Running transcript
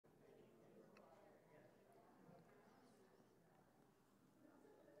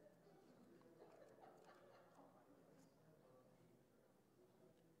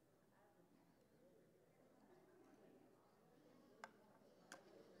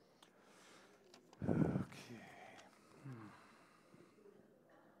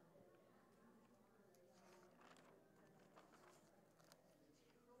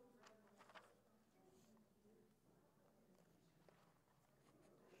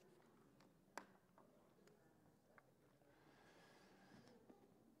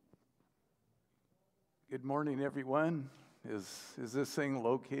Good morning, everyone. Is this thing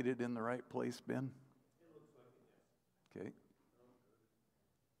located in the right place, Ben? It looks like it, yes. Okay.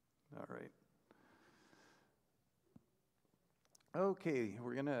 All right. Okay,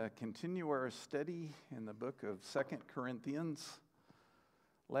 we're going to continue our study in the book of 2 Corinthians.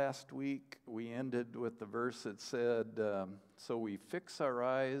 Last week, we ended with the verse that said, so we fix our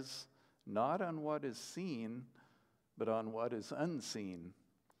eyes not on what is seen, but on what is unseen.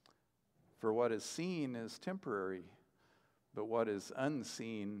 For what is seen is temporary, but what is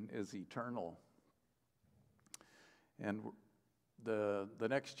unseen is eternal. And the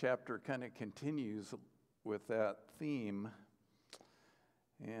next chapter kind of continues with that theme.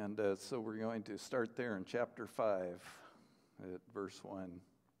 And so we're going to start there in chapter 5 at verse 1.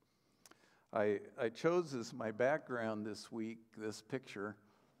 I chose as my background this week this picture.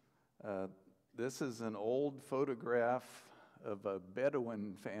 This is an old photograph of a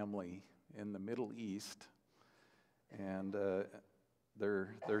Bedouin family in the Middle East, and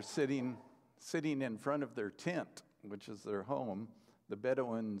they're sitting in front of their tent, which is their home. The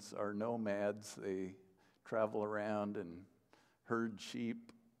Bedouins are nomads. They travel around and herd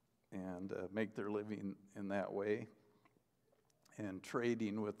sheep and make their living in that way, and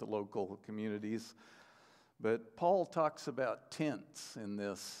trading with the local communities. But Paul talks about tents in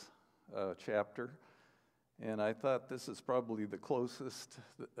this chapter. And I thought this is probably the closest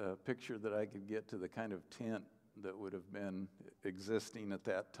picture that I could get to the kind of tent that would have been existing at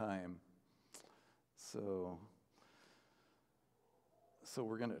that time. So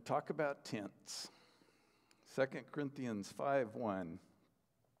we're going to talk about tents. 2 Corinthians 5:1.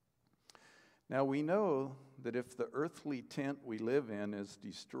 Now we know that if the earthly tent we live in is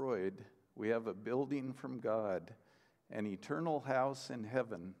destroyed, we have a building from God, an eternal house in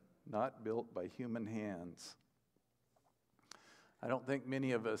heaven, not built by human hands. I don't think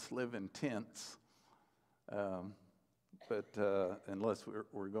many of us live in tents, but unless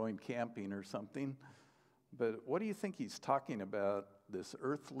we're going camping or something. But what do you think he's talking about, this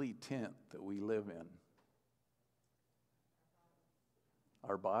earthly tent that we live in?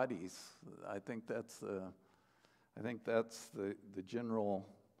 Our bodies. I think that's the general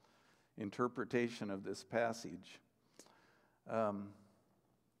interpretation of this passage.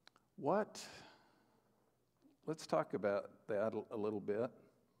 Let's talk about that a little bit.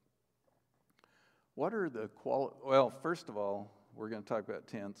 What are the well, first of all, we're going to talk about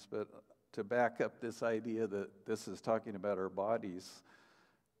tents, but to back up this idea that this is talking about our bodies,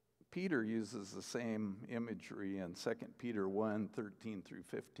 Peter uses the same imagery in 2 Peter 1:13 through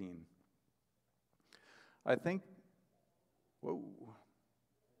 15. I think,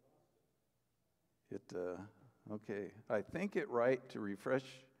 I think it right to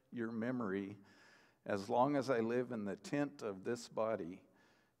refresh your memory as long as I live in the tent of this body,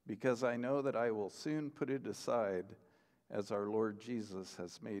 because I know that I will soon put it aside, as our Lord Jesus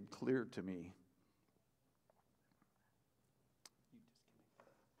has made clear to me.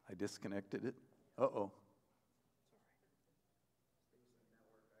 I disconnected it? Uh-oh.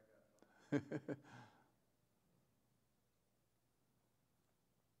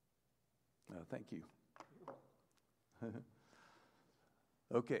 Thank you.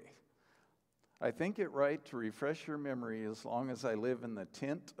 Okay. I think it right to refresh your memory as long as I live in the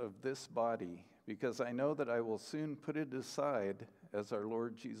tent of this body, because I know that I will soon put it aside, as our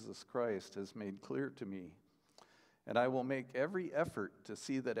Lord Jesus Christ has made clear to me. And I will make every effort to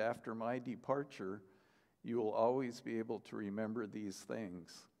see that after my departure, you will always be able to remember these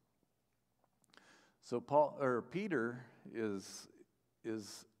things. So Peter is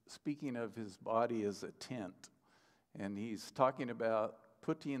speaking of his body as a tent, and he's talking about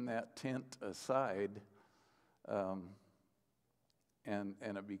putting that tent aside, and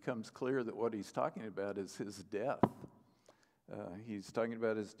it becomes clear that what he's talking about is his death. He's talking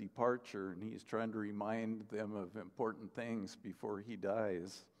about his departure, and he's trying to remind them of important things before he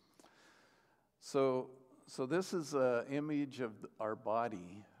dies. So this is an image of our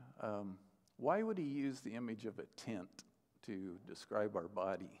body. Why would he use the image of a tent to describe our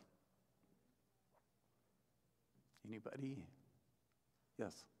body? Anybody?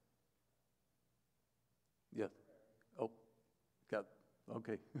 Yes. Yes. Oh,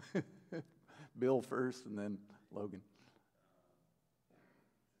 okay. Bill first, and then Logan.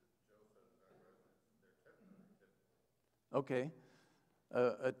 Okay.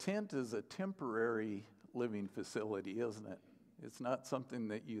 A tent is a temporary living facility, isn't it? It's not something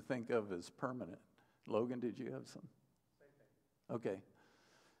that you think of as permanent. Logan, did you have some? Same thing. Okay.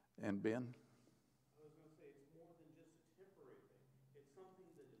 And Ben? I was going to say it's more than just a temporary thing. It's something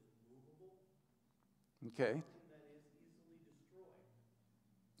that is movable. Okay. Something that is easily destroyed.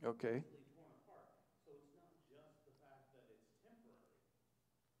 Okay. Easily torn apart. So it's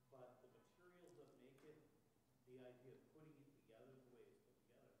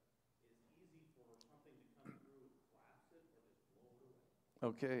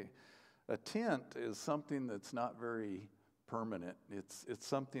Okay. A tent is something that's not very permanent. It's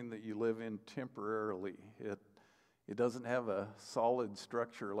something that you live in temporarily. It doesn't have a solid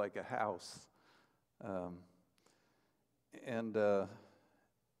structure like a house. And I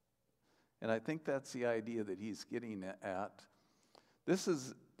think that's the idea that he's getting at. This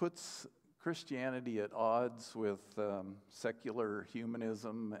puts Christianity at odds with secular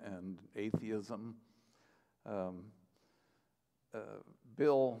humanism and atheism.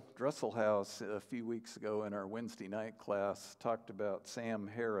 Bill Dresselhaus, a few weeks ago in our Wednesday night class, talked about Sam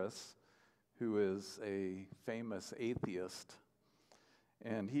Harris, who is a famous atheist.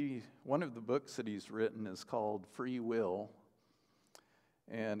 And one of the books that he's written is called Free Will.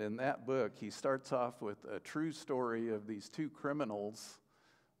 And in that book, he starts off with a true story of these two criminals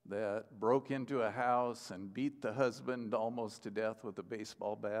that broke into a house and beat the husband almost to death with a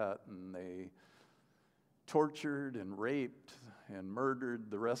baseball bat, and they tortured and raped and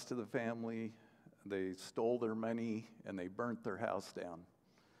murdered the rest of the family. They stole their money, and they burnt their house down.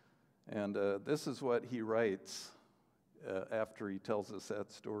 And this is what he writes after he tells us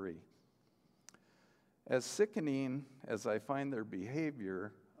that story. As sickening as I find their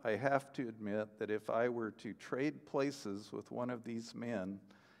behavior, I have to admit that if I were to trade places with one of these men,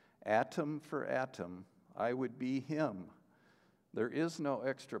 atom for atom, I would be him. There is no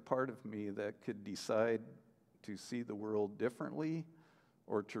extra part of me that could decide to see the world differently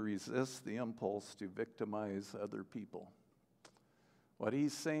or to resist the impulse to victimize other people. What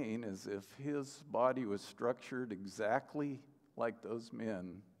he's saying is if his body was structured exactly like those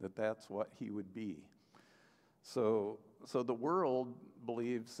men, that's what he would be. So the world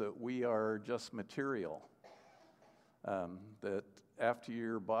believes that we are just material, that after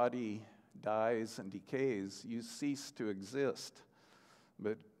your body dies and decays, you cease to exist.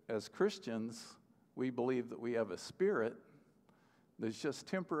 But as Christians, we believe that we have a spirit that's just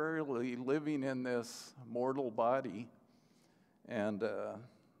temporarily living in this mortal body, and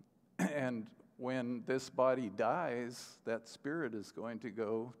when this body dies, that spirit is going to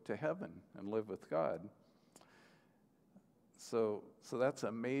go to heaven and live with God. So that's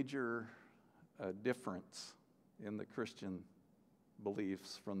a major difference in the Christian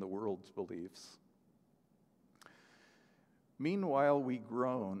beliefs from the world's beliefs. Meanwhile, we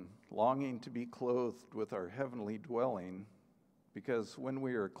groan, longing to be clothed with our heavenly dwelling, because when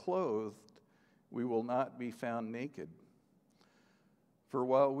we are clothed, we will not be found naked. For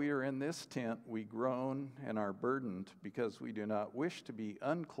while we are in this tent, we groan and are burdened, because we do not wish to be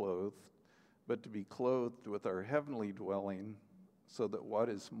unclothed, but to be clothed with our heavenly dwelling, so that what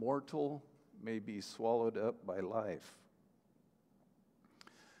is mortal may be swallowed up by life.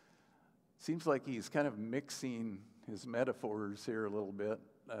 Seems like he's kind of mixing his metaphors here a little bit.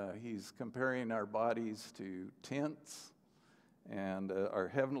 He's comparing our bodies to tents and our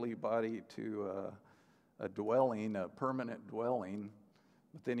heavenly body to a dwelling, a permanent dwelling.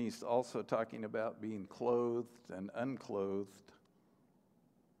 But then he's also talking about being clothed and unclothed.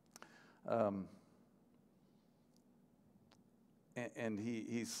 And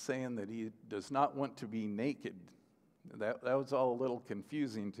he's saying that he does not want to be naked. That was all a little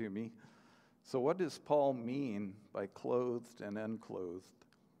confusing to me. So what does Paul mean by clothed and unclothed?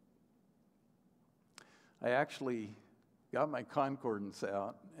 I actually got my concordance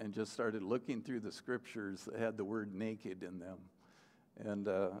out and just started looking through the scriptures that had the word naked in them. And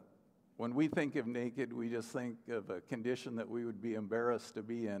when we think of naked, we just think of a condition that we would be embarrassed to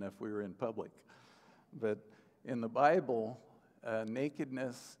be in if we were in public. But in the Bible,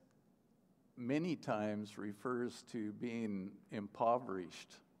 nakedness many times refers to being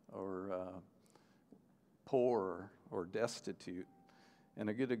impoverished or poor or destitute. And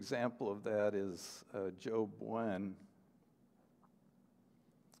a good example of that is Job 1.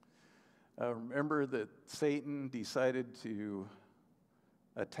 Remember that Satan decided to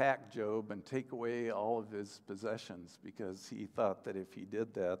attack Job and take away all of his possessions because he thought that if he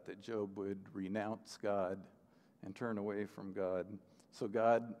did that, that Job would renounce God and turn away from God. So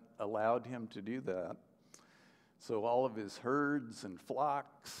God allowed him to do that. So all of his herds and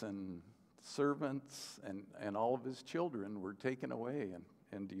flocks and servants and all of his children were taken away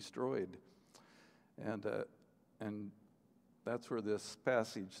and destroyed. And that's where this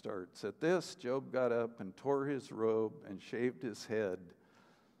passage starts. At this, Job got up and tore his robe and shaved his head.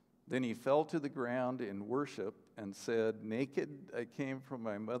 Then he fell to the ground in worship and said, "Naked I came from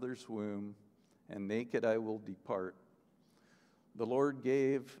my mother's womb, and naked I will depart. The Lord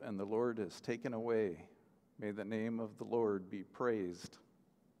gave, and the Lord has taken away. May the name of the Lord be praised."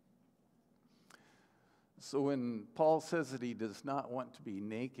 So when Paul says that he does not want to be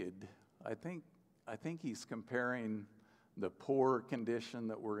naked, I think he's comparing the poor condition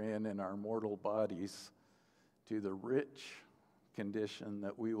that we're in our mortal bodies to the rich condition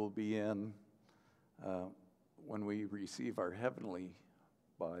that we will be in when we receive our heavenly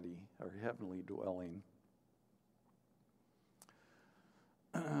body, our heavenly dwelling.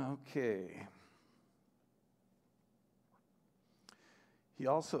 Okay. He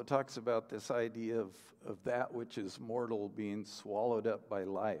also talks about this idea of that which is mortal being swallowed up by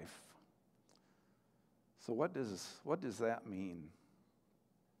life. So what does that mean?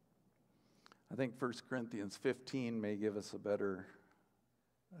 I think 1 Corinthians 15 may give us a better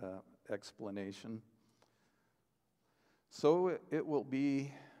explanation. So it will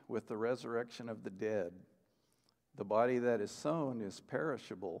be with the resurrection of the dead. The body that is sown is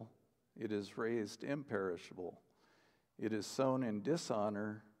perishable, it is raised imperishable. It is sown in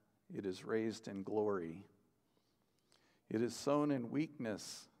dishonor, it is raised in glory. It is sown in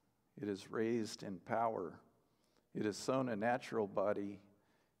weakness, it is raised in power. It is sown a natural body,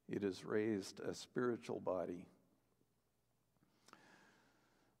 it is raised a spiritual body.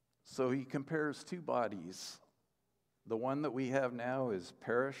 So he compares two bodies. The one that we have now is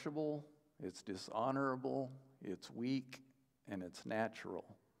perishable, it's dishonorable, it's weak, and it's natural.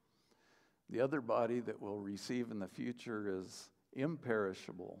 The other body that we'll receive in the future is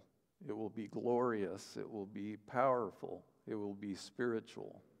imperishable. It will be glorious. It will be powerful. It will be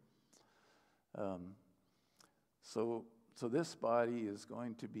spiritual. So this body is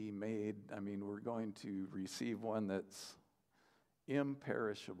going to be made, we're going to receive one that's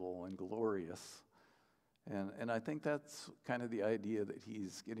imperishable and glorious. And I think that's kind of the idea that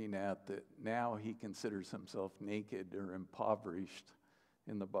he's getting at, that now he considers himself naked or impoverished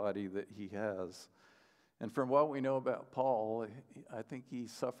in the body that he has. And from what we know about Paul, I think he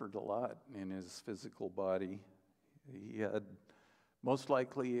suffered a lot in his physical body. Most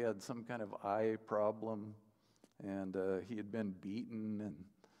likely he had some kind of eye problem, and he had been beaten, and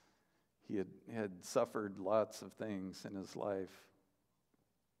he had suffered lots of things in his life.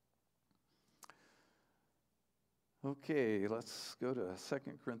 Okay, let's go to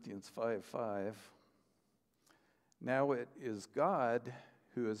 2 Corinthians 5:5. Now it is God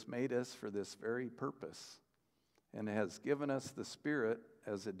who has made us for this very purpose and has given us the Spirit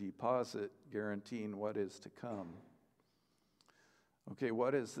as a deposit guaranteeing what is to come. Okay,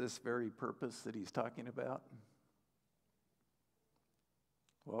 what is this very purpose that he's talking about?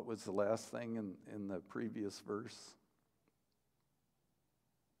 What was the last thing in the previous verse?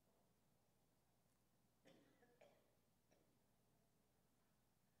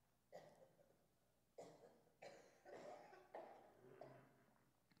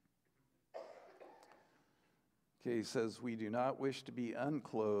 Okay, he says, we do not wish to be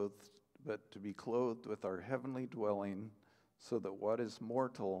unclothed, but to be clothed with our heavenly dwelling, so that what is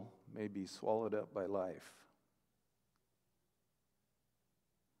mortal may be swallowed up by life.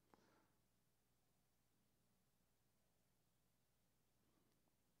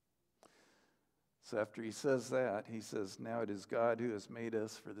 So after he says that, he says, now it is God who has made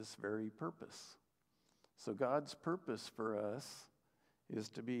us for this very purpose. So God's purpose for us is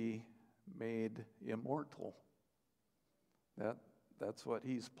to be made immortal. That's what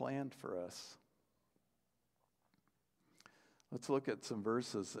he's planned for us. Let's look at some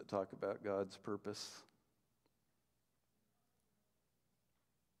verses that talk about God's purpose.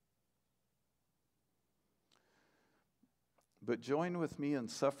 But join with me in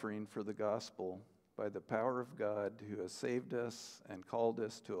suffering for the gospel by the power of God, who has saved us and called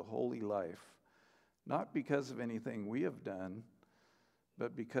us to a holy life, not because of anything we have done,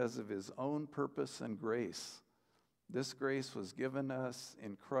 but because of his own purpose and grace. This grace was given us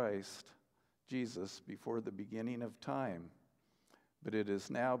in Christ Jesus before the beginning of time, but it has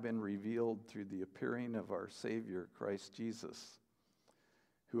now been revealed through the appearing of our Savior, Christ Jesus,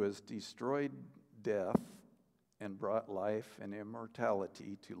 who has destroyed death and brought life and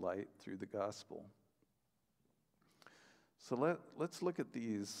immortality to light through the gospel. So let's look at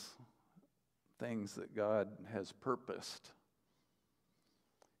these things that God has purposed.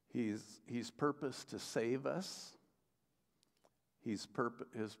 He's purposed to save us. His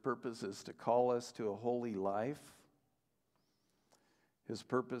purpose is to call us to a holy life. His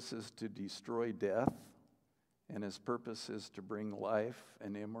purpose is to destroy death, and his purpose is to bring life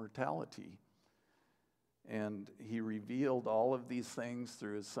and immortality. And he revealed all of these things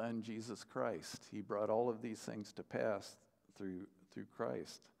through his Son, Jesus Christ. He brought all of these things to pass through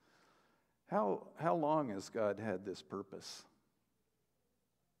Christ. How long has God had this purpose?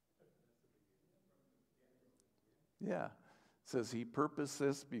 Yeah. It says he purposed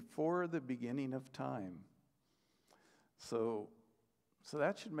this before the beginning of time. So So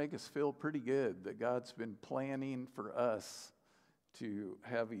that should make us feel pretty good that God's been planning for us to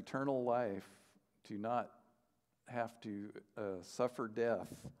have eternal life, to not have to suffer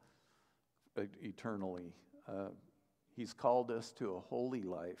death eternally. He's called us to a holy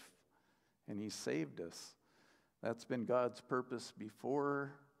life, and He saved us. That's been God's purpose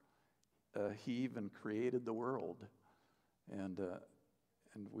before He even created the world, and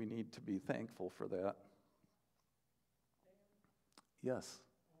we need to be thankful for that. Yes.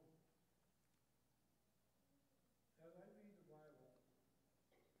 As I read the Bible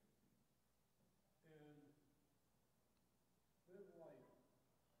and live life,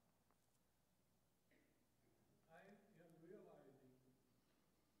 I am realizing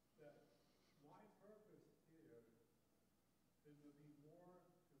that my purpose here is to be more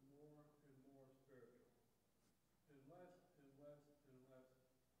and more and more spiritual, and less and less and less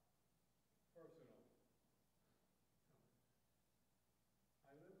personal.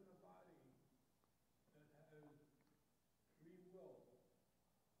 I live in a body that has free will,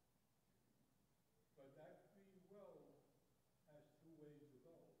 but that free will has two ways to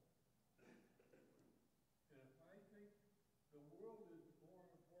go. And if I think the world is more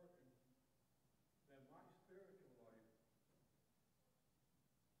important than my spiritual life,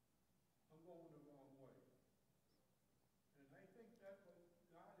 I'm going the wrong way. And I think that's what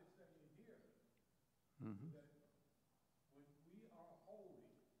God is saying here, Mm-hmm. that when we are holy,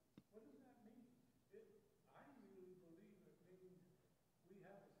 what does that mean? I really believe it means we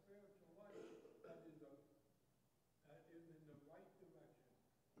have a spiritual life that is in the right direction.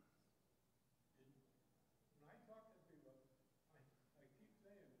 And when I talk to people, I keep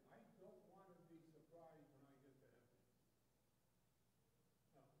saying, I don't want to be surprised when I get to heaven.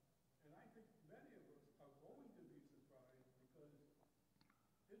 No. And I think many of us are going to be surprised because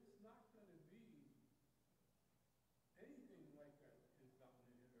it's not going to be anything like that is down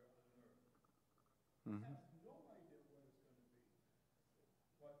here on earth. Mm-hmm. I have no idea what it's going to be.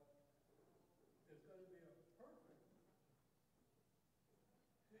 But it's going to be a perfect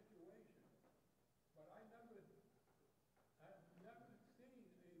situation. But I've never seen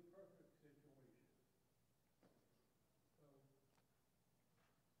a perfect situation. So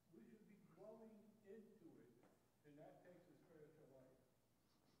we should be growing into it, and that takes a spiritual life.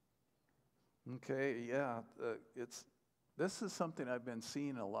 Okay, yeah, this is something I've been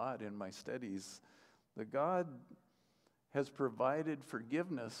seeing a lot in my studies. That God has provided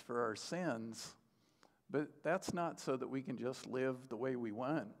forgiveness for our sins, but that's not so that we can just live the way we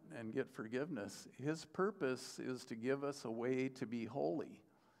want and get forgiveness. His purpose is to give us a way to be holy.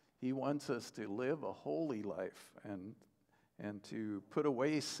 He wants us to live a holy life and to put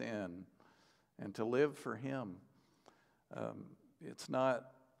away sin and to live for Him. It's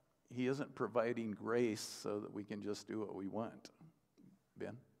not, He isn't providing grace so that we can just do what we want. Ben?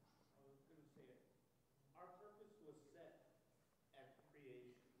 I was going to say it. Our purpose was set at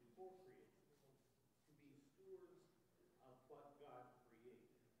creation, before creation, to be stewards of what God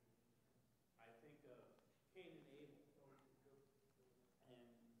created. I think of Cain and Abel. And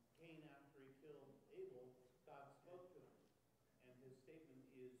Cain, after he killed Abel, God spoke to him. And his statement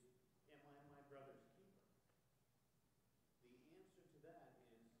is, am I my brother's keeper? The answer to that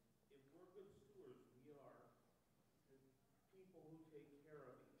is, if we're good stewards, we are people who take care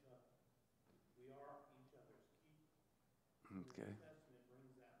of each other. We are each other's keeper. Okay. The New Testament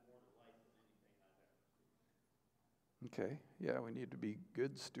brings that more to light than anything I've ever seen. Okay, yeah, we need to be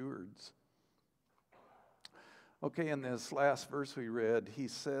good stewards. Okay, in this last verse we read, he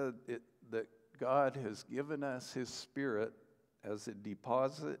said that God has given us His Spirit as a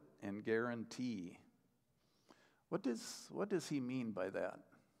deposit and guarantee. What does he mean by that?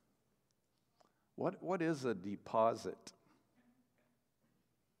 What is a deposit?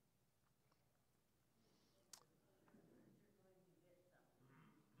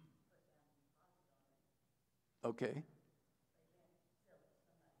 Okay.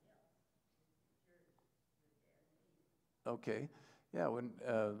 Okay. Yeah, when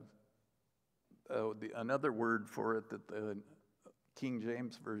another word for it that the King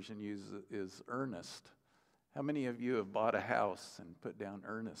James Version uses is earnest. How many of you have bought a house and put down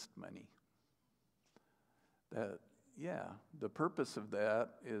earnest money? The purpose of that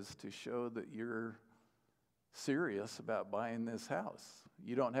is to show that you're serious about buying this house.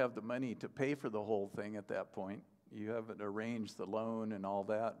 You don't have the money to pay for the whole thing at that point. You haven't arranged the loan and all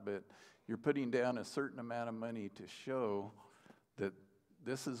that, but you're putting down a certain amount of money to show that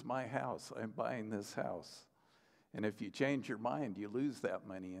this is my house. I'm buying this house. And if you change your mind, you lose that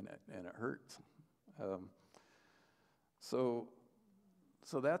money and it hurts. So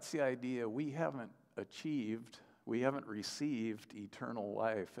that's the idea. We haven't achieved We haven't received eternal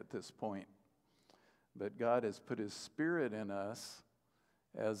life at this point. But God has put his Spirit in us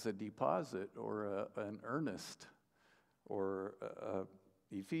as a deposit or an earnest. Or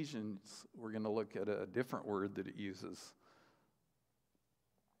Ephesians, we're going to look at a different word that it uses.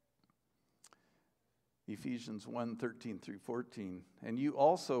 Ephesians 1:13 through 14. And you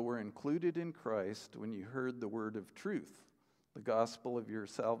also were included in Christ when you heard the word of truth, the gospel of your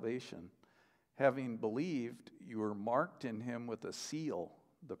salvation. Having believed, you were marked in him with a seal,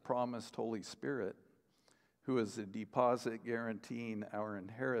 the promised Holy Spirit, who is a deposit guaranteeing our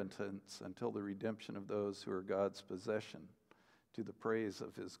inheritance until the redemption of those who are God's possession, to the praise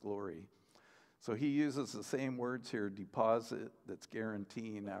of his glory. So he uses the same words here, deposit, that's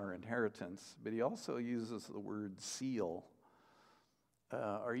guaranteeing our inheritance, but he also uses the word seal.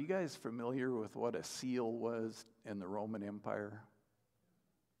 Are you guys familiar with what a seal was in the Roman Empire?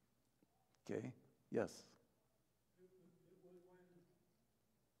 Okay, yes. It was when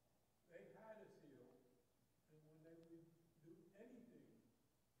they had a seal, and when they would do anything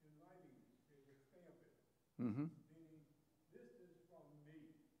in writing, they would stamp it, Mm-hmm. meaning, this is from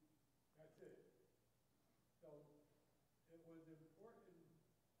me. That's it. So it was important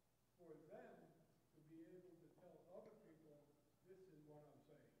for them to be able to tell other people, this is what I'm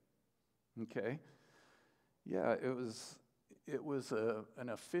saying. Okay. Yeah, it was an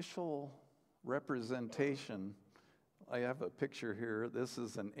official representation. I have a picture here. This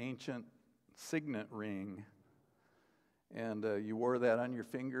is an ancient signet ring, and you wore that on your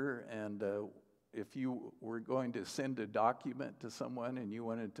finger, and if you were going to send a document to someone and you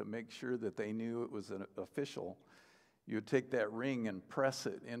wanted to make sure that they knew it was an official, you would take that ring and press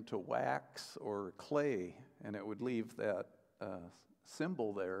it into wax or clay, and it would leave that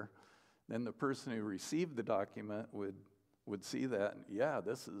symbol there. Then the person who received the document would see that, and yeah,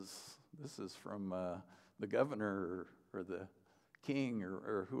 this is from the governor or the king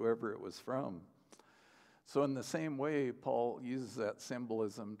or whoever it was from. So in the same way, Paul uses that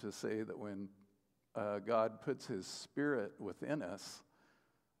symbolism to say that when God puts his Spirit within us,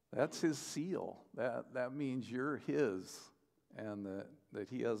 that's his seal. That means you're his, and that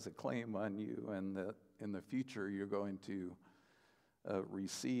he has a claim on you, and that in the future you're going to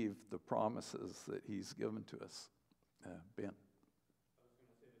receive the promises that he's given to us. Ben? I was going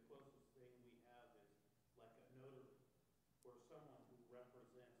to say the closest thing we have is like a notary, or someone who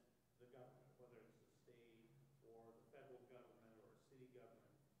represents the government, whether it's the state or the federal government or a city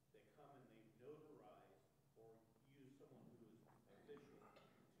government. They come and they notarize or use someone who is official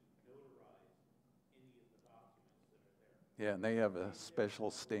to notarize any of the documents that are there. Yeah, and they have a special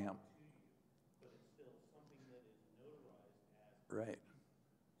stamp. To you, but it's still something that is notarized as Right.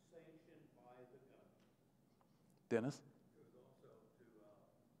 sanctioned by the government. Dennis? It was also to,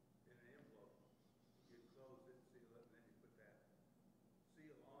 in an envelope, you'd close it, seal it, and then you put that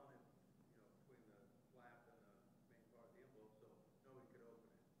seal on it, between the flap and the main part of the envelope, so nobody could open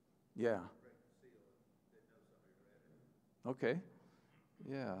it. Yeah. Break the seal, and they'd know somebody read it. Okay.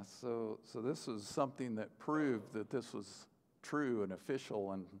 Yeah, so this was something that proved that this was true and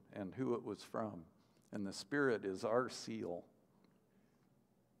official and who it was from. And the Spirit is our seal.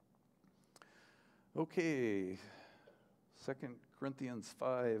 Okay, 2 Corinthians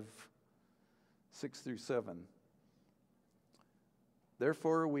 5, 6 through 7.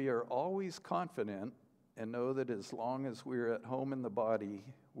 Therefore, we are always confident and know that as long as we are at home in the body,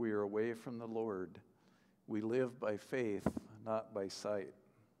 we are away from the Lord. We live by faith, not by sight.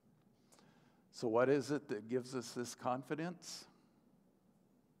 So what is it that gives us this confidence?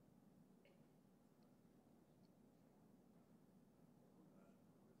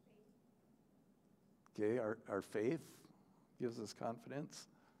 Okay, our faith gives us confidence.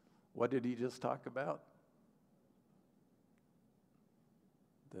 What did he just talk about?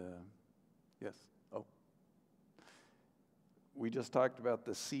 Yes. Oh. We just talked about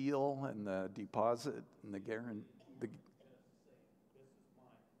the seal and the deposit and the guarantee. This is mine,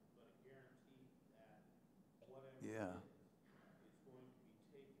 but a guarantee that whatever Yeah. is going to be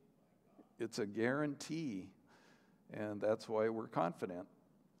taken by God. It's a guarantee, and that's why we're confident.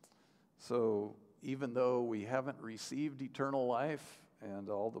 So even though we haven't received eternal life and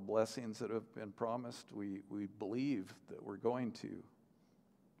all the blessings that have been promised, we believe that we're going to.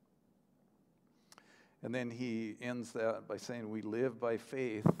 And then he ends that by saying we live by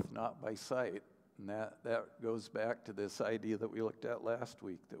faith, not by sight. And that goes back to this idea that we looked at last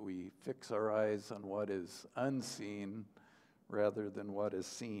week, that we fix our eyes on what is unseen rather than what is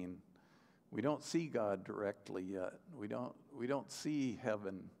seen. We don't see God directly yet. We don't see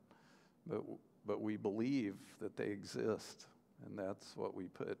heaven, but we believe that they exist, and that's what we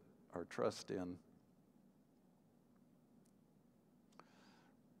put our trust in.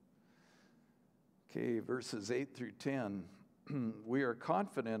 Okay, verses 8 through 10. We are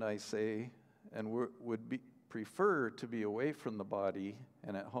confident, I say, and prefer to be away from the body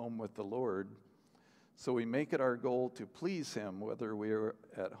and at home with the Lord. So we make it our goal to please him, whether we are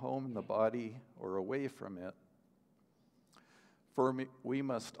at home in the body or away from it. For we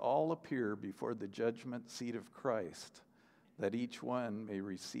must all appear before the judgment seat of Christ, that each one may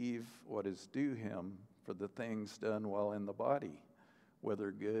receive what is due him for the things done while in the body,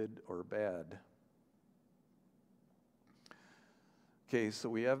 whether good or bad. Okay, so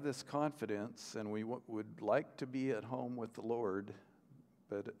we have this confidence, and we would like to be at home with the Lord,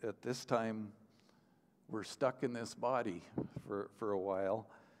 but at this time, we're stuck in this body for a while.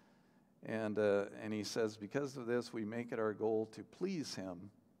 And he says, because of this, we make it our goal to please him.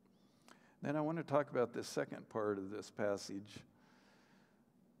 Then I want to talk about this second part of this passage.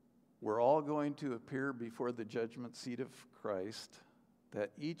 We're all going to appear before the judgment seat of Christ,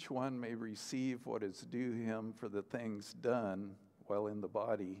 that each one may receive what is due him for the things done while in the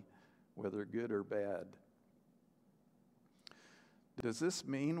body, whether good or bad. Does this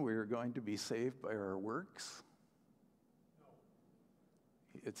mean we are going to be saved by our works? No.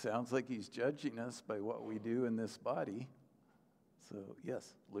 It sounds like he's judging us by what we do in this body. So,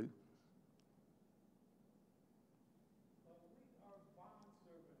 yes, Lou? Well, we are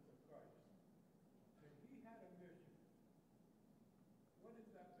bondservants of Christ, and he had a mission. What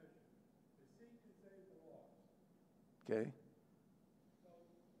is that mission? To seek and save the lost. Okay.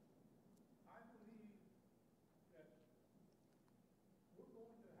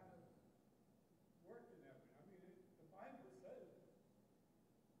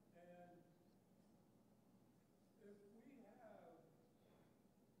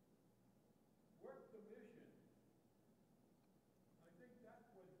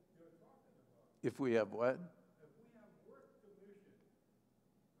 If we have what? If we have worked the mission,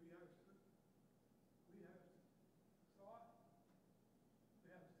 we have sought, we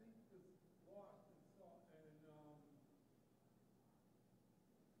have seek the lost and sought, and seek the,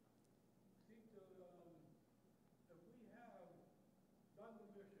 if we have done the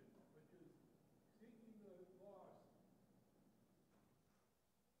mission, which is seeking the lost,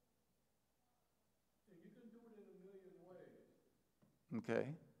 and you can do it in a million ways.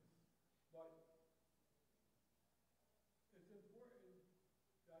 Okay.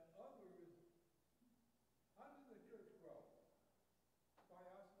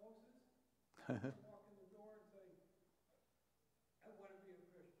 Walk in the door and say, I want to be a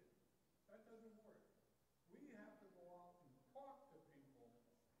Christian. That doesn't work. We have to go out and talk to people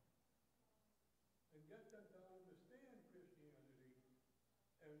and get them to understand Christianity.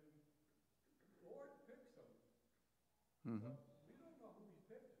 And the Lord picks them. Mm-hmm. We don't know who he's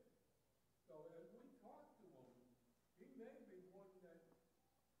picking. So as we talk to him, he may be one that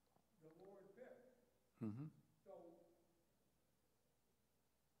the Lord picked. Mm-hmm. So,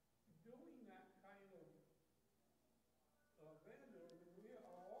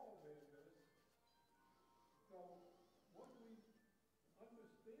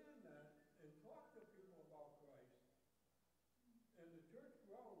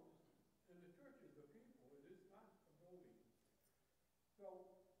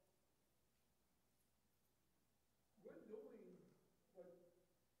 we're doing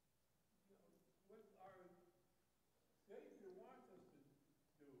what our Savior wants us to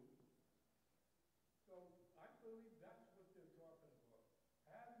do. So, I believe that's what they're talking about.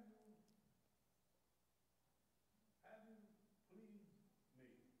 Have you pleased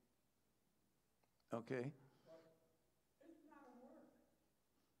me? Okay. But it's not a work.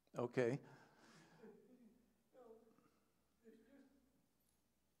 Okay.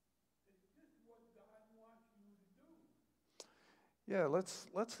 Yeah, let's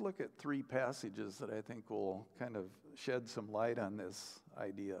look at three passages that I think will kind of shed some light on this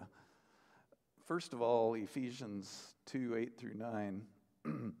idea. First of all, Ephesians 2:8 through 9.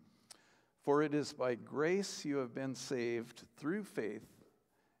 For it is by grace you have been saved through faith,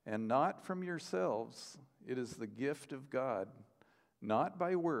 and not from yourselves. It is the gift of God, not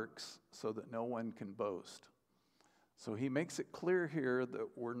by works, so that no one can boast. So he makes it clear here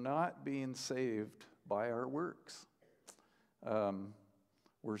that we're not being saved by our works.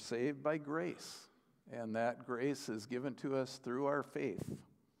 We're saved by grace, and that grace is given to us through our faith.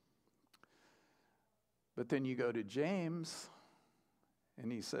 But then you go to James,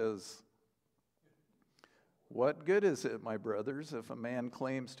 and he says, what good is it, my brothers, if a man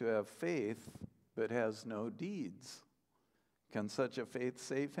claims to have faith but has no deeds? Can such a faith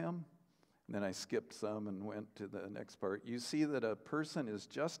save him? And then I skipped some and went to the next part. You see that a person is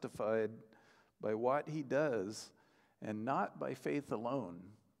justified by what he does, and not by faith alone.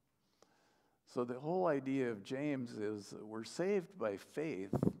 So the whole idea of James is that we're saved by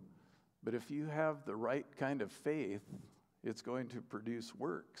faith, but if you have the right kind of faith, it's going to produce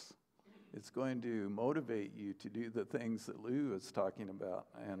works. It's going to motivate you to do the things that Lou is talking about,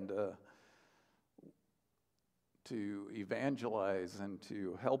 and to evangelize and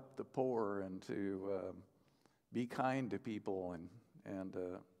to help the poor and to be kind to people and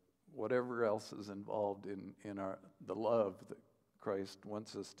whatever else is involved in the love that Christ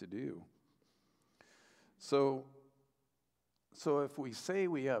wants us to do. So if we say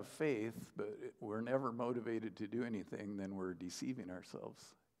we have faith, but we're never motivated to do anything, then we're deceiving ourselves.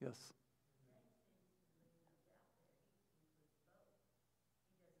 Yes?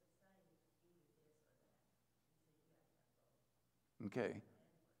 Okay.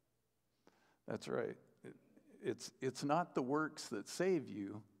 That's right. It's not the works that save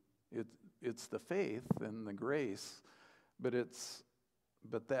you. It's the faith and the grace, but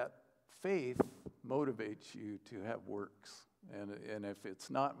that faith motivates you to have works. And if it's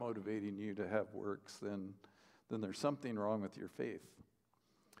not motivating you to have works, then there's something wrong with your faith.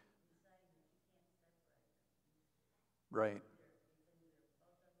 Right.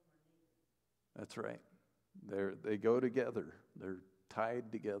 That's right. They go together. They're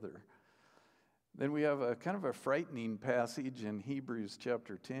tied together. Then we have a kind of a frightening passage in Hebrews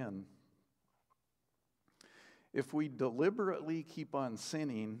chapter 10. If we deliberately keep on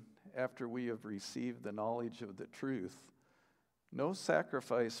sinning after we have received the knowledge of the truth, no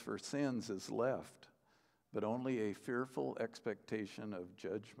sacrifice for sins is left, but only a fearful expectation of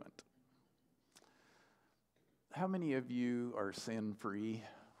judgment. How many of you are sin-free?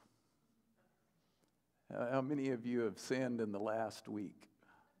 How many of you have sinned in the last week?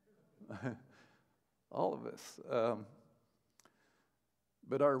 All of us.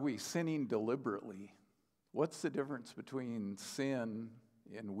 But are we sinning deliberately? What's the difference between sin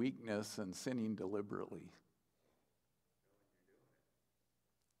and weakness and sinning deliberately?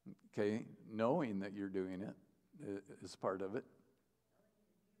 Okay, knowing that you're doing it is part of it.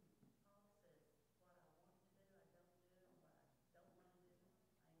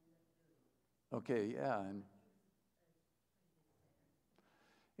 Okay, yeah, and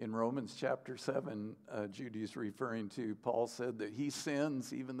in Romans chapter 7, Judy's referring to, Paul said that he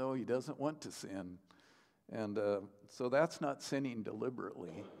sins even though he doesn't want to sin. And so that's not sinning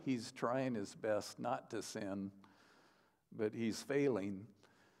deliberately. He's trying his best not to sin, but he's failing.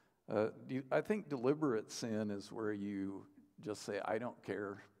 I think deliberate sin is where you just say, I don't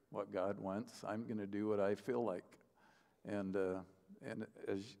care what God wants. I'm going to do what I feel like. And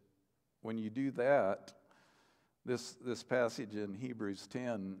when you do that, this passage in Hebrews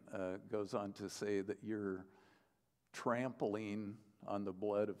 10 goes on to say that you're trampling on the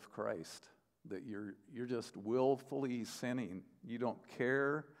blood of Christ, that you're just willfully sinning. You don't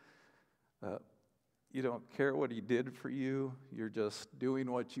care. You don't care what he did for you. You're just doing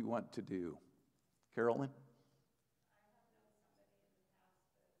what you want to do. Carolyn?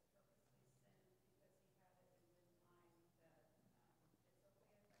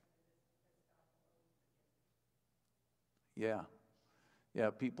 Yeah,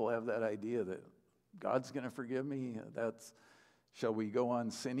 people have that idea that God's going to forgive me. Shall we go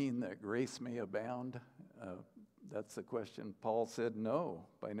on sinning that grace may abound? That's the question. Paul said, no,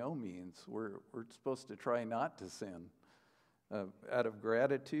 by no means. We're supposed to try not to sin out of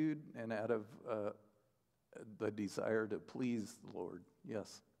gratitude and out of the desire to please the Lord.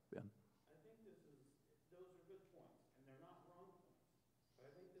 Yes, Ben? I think those are good points, and they're not wrong points. But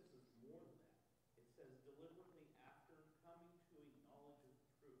I think this is more than that. It says deliberately after coming to a knowledge of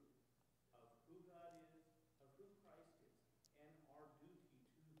the truth of who God is, of who Christ is, and our duty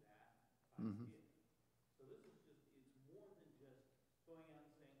to that by Mm-hmm. Him. So this is just, it's more than just going out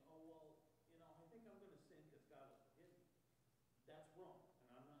and saying, oh, well, I think I'm going to sin because God will forgive me. That's wrong,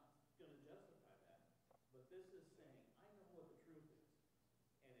 and I'm not going to justify that. But this is saying, I know what the truth is,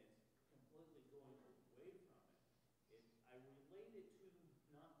 and it's completely going away from it. I relate it to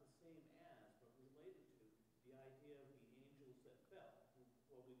not the same as, but related to the idea of the angels that fell,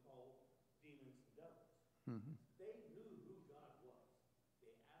 what we call demons and devils. Mm-hmm. They knew who God was.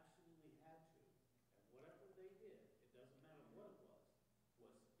 They absolutely had to. And whatever they did, it doesn't matter what it was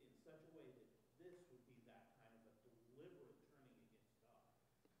in such a way that this would be that kind of a deliberate turning against God.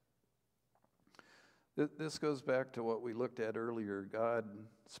 This goes back to what we looked at earlier.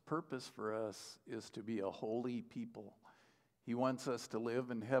 God's purpose for us is to be a holy people. He wants us to live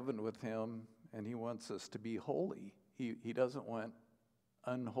in heaven with him, and he wants us to be holy. He doesn't want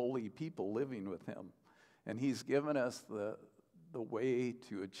unholy people living with him. And he's given us the way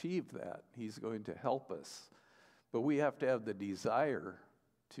to achieve that. He's going to help us. But we have to have the desire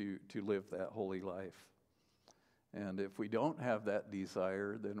to live that holy life. And if we don't have that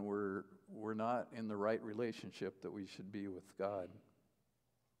desire, then we're not in the right relationship that we should be with God.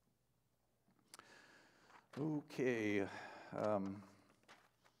 Okay.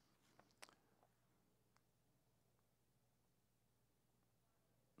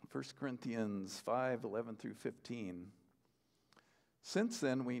 1 Corinthians 5:11 through 15. Since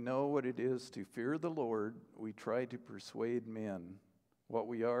then we know what it is to fear the Lord, we try to persuade men. What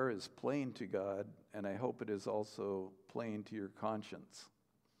we are is plain to God, and I hope it is also plain to your conscience.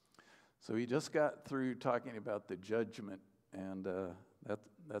 So he just got through talking about the judgment, and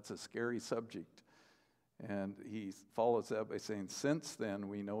that's a scary subject. And he follows that by saying, since then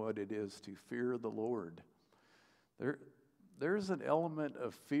we know what it is to fear the Lord. There's an element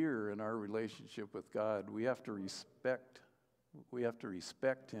of fear in our relationship with God. We have to respect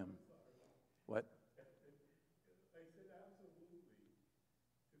him. What? I said absolutely.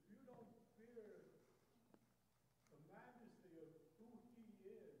 If you don't fear the majesty of who he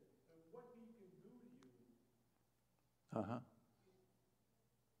is and what he can do to you, Uh-huh.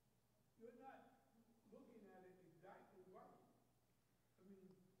 you're not looking at it exactly right. I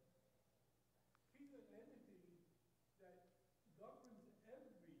mean, he's an entity that governs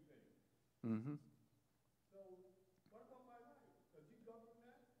everything. Mm-hmm. So what about my life? Does he govern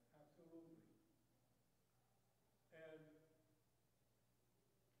that? Absolutely. And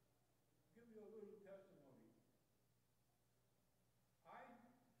give you a little testimony. I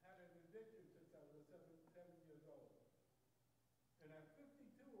had an addiction since I was seven years old. And at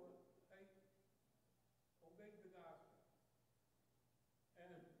 52, I obeyed the gospel.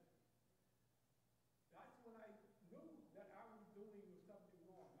 And that's when I knew that I was doing something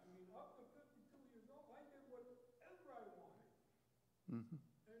wrong. I mean, up to 52 years old, I did whatever I wanted. Mm-hmm.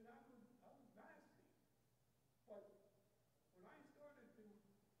 And I was nasty. But when I started to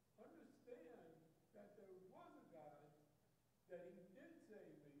understand that there was a God, that he did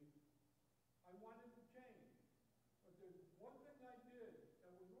save me, I wanted to change. But there's one thing I did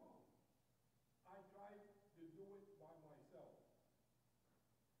that was wrong. I tried to do it by myself.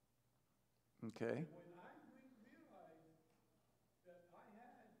 Okay. And when I realized that I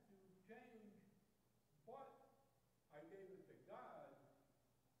had to change, but I gave it to God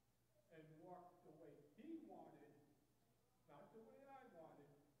and walked the way he wanted, not the way I wanted,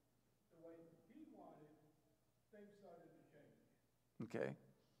 the way he wanted, things started to change. Okay.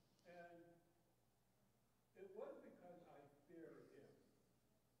 And it was because I feared him.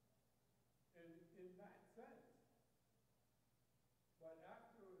 And in that sense, but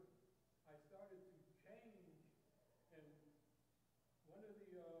after I started to change, and one of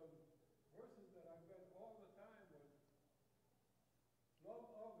the verses that I read all the time was, love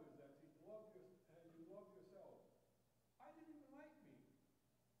others as you love yourself. I didn't even like me.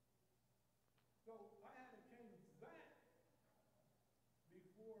 So I had to change that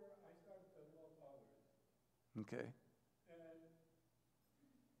before I started to love others. Okay. And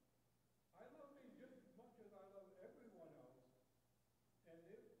I love me just as much as I love everyone else. And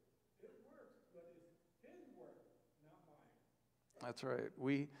it works, but it's his work, not mine. That's right.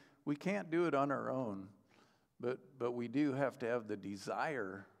 We can't do it on our own, but we do have to have the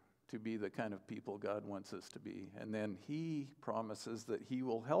desire to be the kind of people God wants us to be. And then he promises that he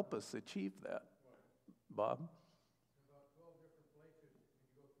will help us achieve that. Bob? In about 12 different places, when you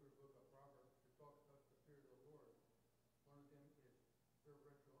go through the book of Proverbs, it talks about the fear of the Lord. One of them is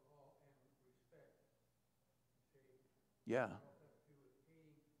reverential awe and respect. Say, Yeah. it all has to do with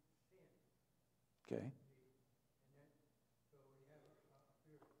hating sin. Okay. And then, so when you have a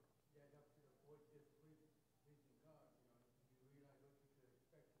fear that helps you avoid displeasing God, you realize what you should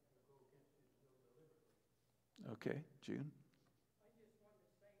expect to go against his will deliberately. Okay. June? I just wanted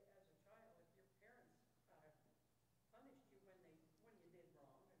to say, as a child, if your parents punished you when you did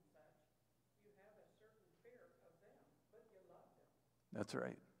wrong and such, you have a certain fear of them, but you loved them. That's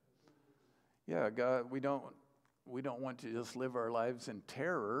right. Yeah, God, we don't want to just live our lives in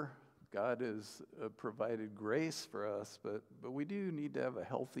terror. God has provided grace for us, but we do need to have a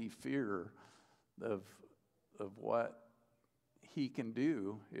healthy fear of what he can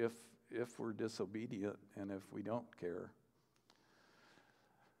do if we're disobedient and if we don't care.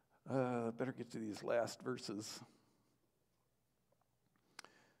 Better get to these last verses.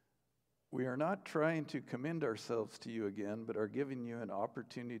 We are not trying to commend ourselves to you again, but are giving you an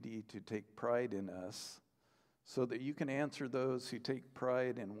opportunity to take pride in us, so that you can answer those who take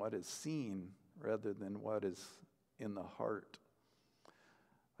pride in what is seen rather than what is in the heart.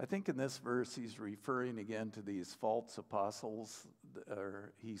 I think in this verse he's referring again to these false apostles,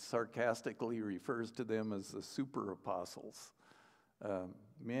 or he sarcastically refers to them as the super apostles.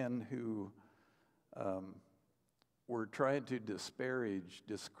 men who were trying to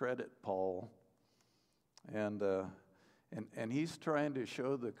discredit Paul, and he's trying to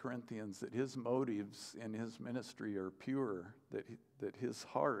show the Corinthians that his motives in his ministry are pure, that his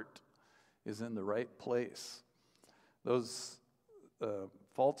heart is in the right place. Those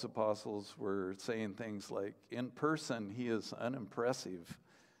false apostles were saying things like, in person he is unimpressive,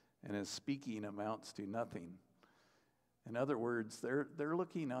 and his speaking amounts to nothing. In other words, they're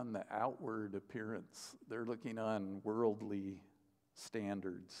looking on the outward appearance. They're looking on worldly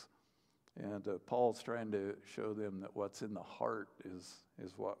standards. And Paul's trying to show them that what's in the heart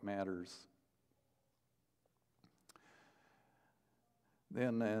is what matters.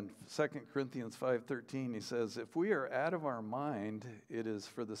 Then in 2 Corinthians 5:13, he says, if we are out of our mind, it is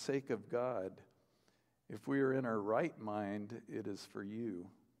for the sake of God. If we are in our right mind, it is for you.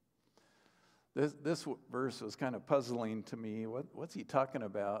 This verse was kind of puzzling to me. What's he talking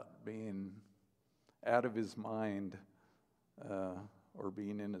about, being out of his mind or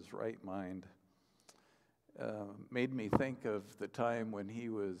being in his right mind? Made me think of the time when he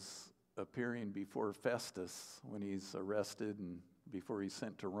was appearing before Festus, when he's arrested and before he's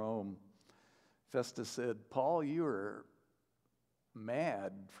sent to Rome. Festus said, Paul, you are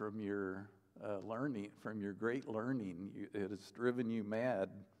mad from your learning, from your great learning. It has driven you mad.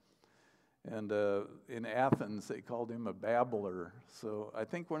 And in Athens, they called him a babbler. So I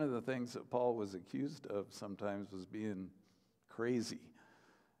think one of the things that Paul was accused of sometimes was being crazy.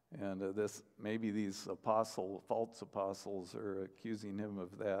 And maybe these false apostles are accusing him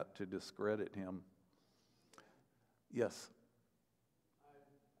of that to discredit him. Yes?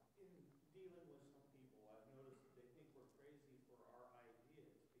 In dealing with some people, I've noticed that they think we're crazy for our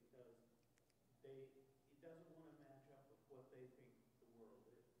ideas because it doesn't want to match up with what they think the world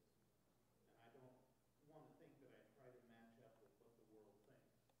is. And I don't want to think that I try to match up with what the world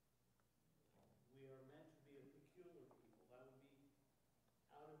thinks. We are meant to be a peculiar people. That would be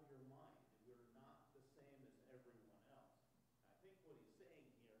out of your mind. We're not the same as everyone else. I think what he's saying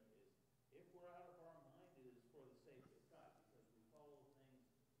here is, if we're out of our mind, it is for the sake of God, because we follow things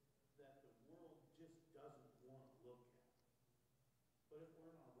that the world just doesn't want to look at. But if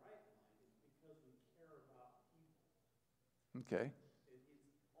we're in our right mind, it's because we care about people. Okay. It's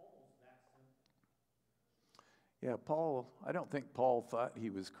almost that simple. Yeah, I don't think Paul thought he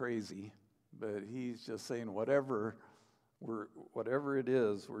was crazy, but he's just saying whatever it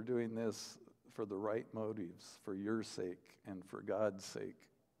is, we're doing this for the right motives, for your sake and for God's sake.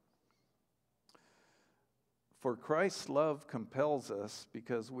 For Christ's love compels us,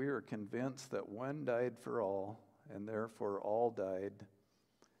 because we are convinced that one died for all, and therefore all died.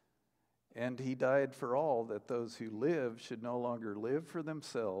 And he died for all, that those who live should no longer live for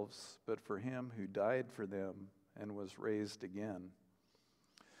themselves, but for him who died for them and was raised again.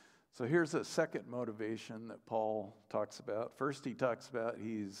 So here's a second motivation that Paul talks about. First, he talks about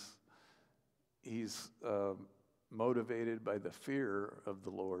he's motivated by the fear of the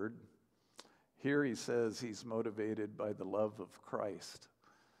Lord. Here he says he's motivated by the love of Christ.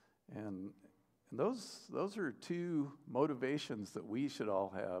 And those are two motivations that we should all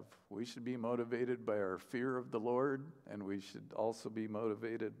have. We should be motivated by our fear of the Lord, and we should also be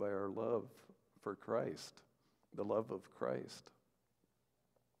motivated by our love for Christ, the love of Christ.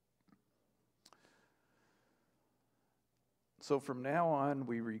 So from now on,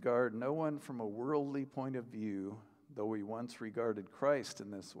 we regard no one from a worldly point of view. Though we once regarded Christ in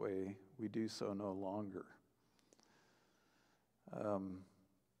this way, we do so no longer.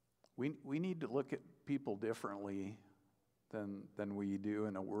 We need to look at people differently than we do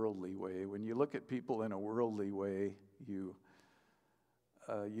in a worldly way. When you look at people in a worldly way, you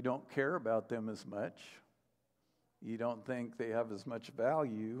don't care about them as much. You don't think they have as much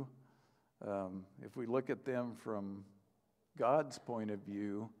value. If we look at them from God's point of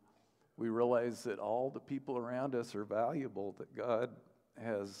view, we realize that all the people around us are valuable, that God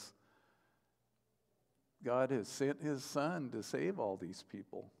has sent his Son to save all these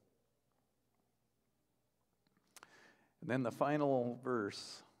people. And then the final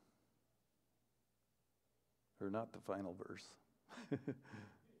verse, or not the final verse.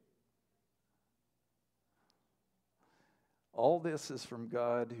 All this is from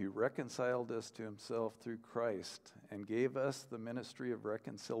God, who reconciled us to himself through Christ and gave us the ministry of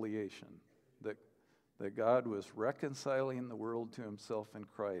reconciliation, that God was reconciling the world to himself in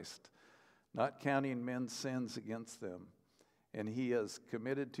Christ, not counting men's sins against them. And he has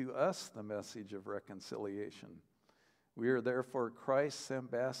committed to us the message of reconciliation. We are therefore Christ's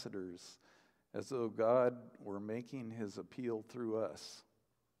ambassadors, as though God were making his appeal through us.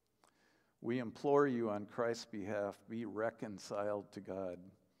 We implore you on Christ's behalf, be reconciled to God.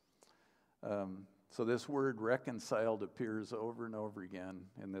 So this word reconciled appears over and over again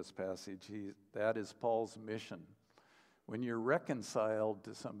in this passage. That is Paul's mission. When you're reconciled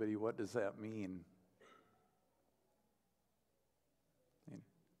to somebody, what does that mean?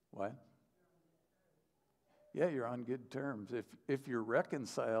 What? Yeah, you're on good terms. If you're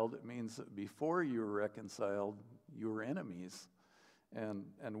reconciled, it means that before you were reconciled, you were enemies. And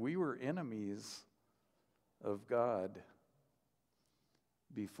we were enemies of God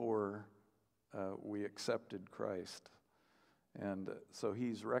before we accepted Christ. And so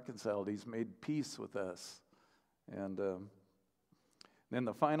he's reconciled. He's made peace with us. And then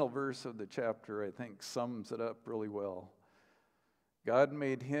the final verse of the chapter, I think, sums it up really well. God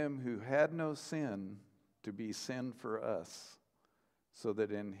made him who had no sin to be sin for us, so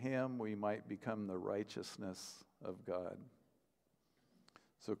that in him we might become the righteousness of God.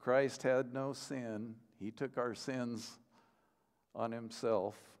 So Christ had no sin. He took our sins on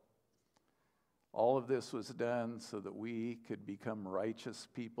himself. All of this was done so that we could become righteous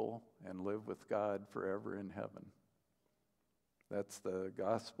people and live with God forever in heaven. That's the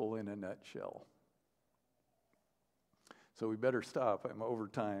gospel in a nutshell. So we better stop. I'm over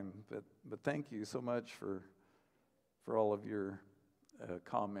time, but thank you so much for all of your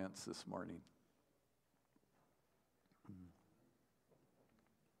comments this morning.